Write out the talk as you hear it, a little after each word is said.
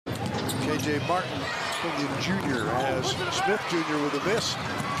K.J. Martin, Jr. has Smith Jr. with a miss.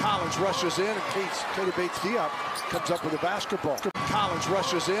 Collins rushes in, and Keita Bates-Diop comes up with a basketball. Collins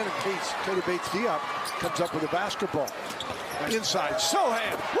rushes in, and Keita Bates-Diop comes up with a basketball. Inside,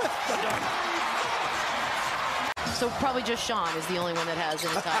 Sohan with the dunk. So probably just Sean is the only one that has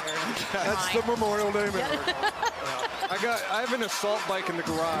an entire That's the Memorial Day memory. I have an assault bike in the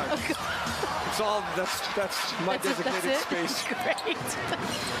garage. It's all that's my designated space. Great.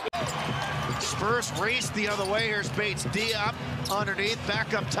 Spurs race the other way. Here's Bates-Diop underneath,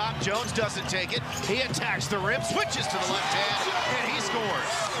 back up top. Jones doesn't take it. He attacks the rim, switches to the left hand, and he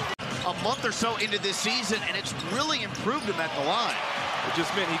scores. A month or so into this season, and it's really improved him at the line. It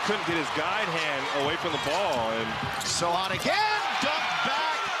just meant he couldn't get his guide hand away from the ball. And so on again, dunked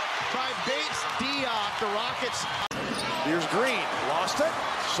back by Bates-Diop. The Rockets. Here's Green, lost it.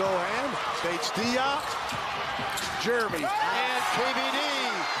 Sohan, Bates-Diop, Jeremy, and KBD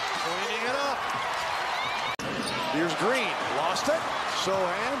cleaning it up. Here's Green, lost it.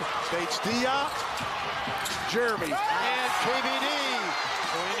 Sohan, Bates-Diop, Jeremy, and KBD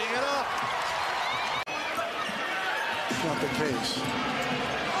cleaning it up. Not the case.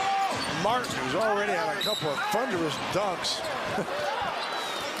 Martin, who's already had a couple of thunderous dunks.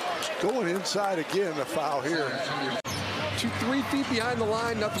 Going inside again, the foul here. 3 feet behind the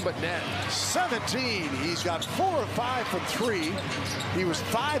line, nothing but net. 17. He's got 4 of 5 from 3. He was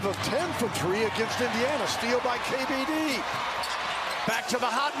 5 of 10 from 3 against Indiana. Steal by KBD. Back to the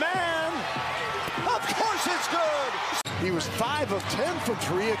hot man. Of course it's good. He was 5 of 10 from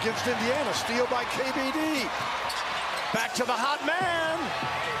 3 against Indiana. Steal by KBD. Back to the hot man.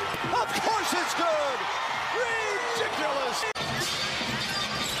 Of course it's good. Ridiculous.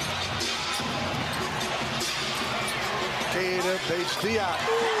 Keita Bates-Diop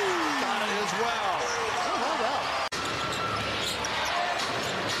got it as well. Oh, well.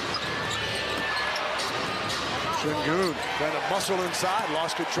 Sengun trying to muscle inside,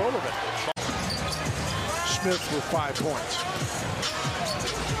 lost control of it. Smith with 5 points.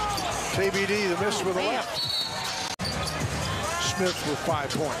 KBD the miss with the left. Smith with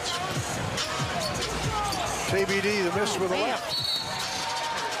 5 points. KBD the miss with the left.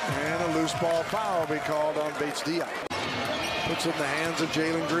 And a loose ball foul will be called on Bates-Diop. Puts it in the hands of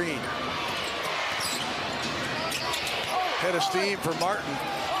Jalen Green. Head of steam for Martin.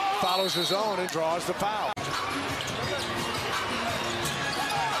 Follows his own and draws the foul.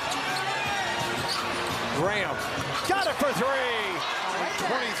 Graham got it for 3.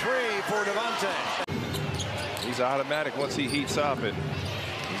 23 for Devontae. he's automatic once he heats up, and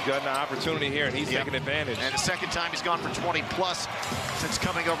he's got an opportunity here, and he's taking advantage. And the second time he's gone for 20+ since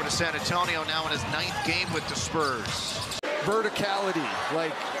coming over to San Antonio, now in his 9th game with the Spurs. Verticality,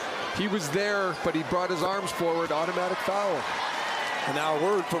 like he was there, but he brought his arms forward, automatic foul. And now a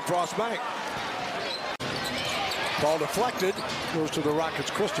word from Frostbank. Ball deflected, goes to the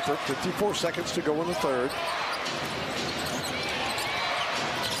Rockets' Christopher. 54 seconds to go in the third.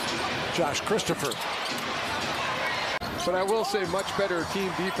 Josh Christopher. But I will say much better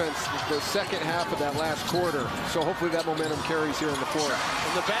team defense the second half of that last quarter. So hopefully that momentum carries here in the fourth.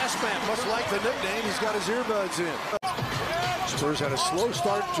 And the Bass Man, much like the nickname, he's got his earbuds in. Spurs had a slow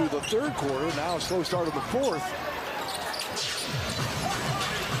start to the third quarter, now a slow start of the fourth.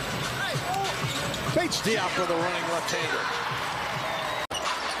 Bates-Diop with a running left-hander.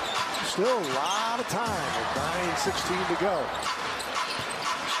 Still a lot of time with 9:16 to go.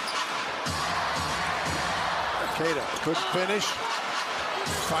 Keita couldn't finish.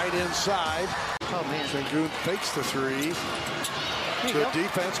 Fight inside. Oh, man. Sengun fakes the 3. Good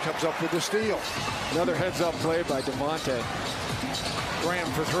defense, comes up with the steal. Another heads-up play by Devontae. Graham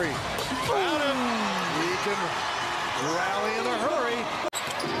for 3. Found him. He can rally in a hurry.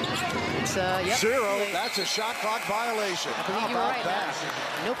 It's, yep. 0. That's a shot clock violation. I believe you were right there.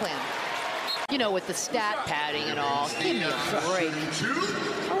 No plan. You know, with the stat padding and all, give me a break.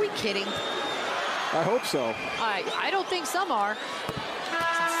 Are we kidding? I hope so. I don't think some are.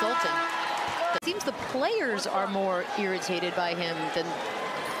 It's insulting. It seems the players are more irritated by him than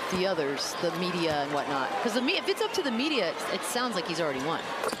the others, the media and whatnot. Because if it's up to the media, it sounds like he's already won.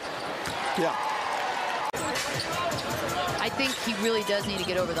 Yeah. I think he really does need to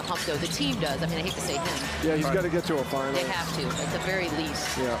get over the hump, though. The team does. I mean, I hate to say him. Yeah, he's got to get to a final. They have to, at the very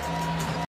least. Yeah.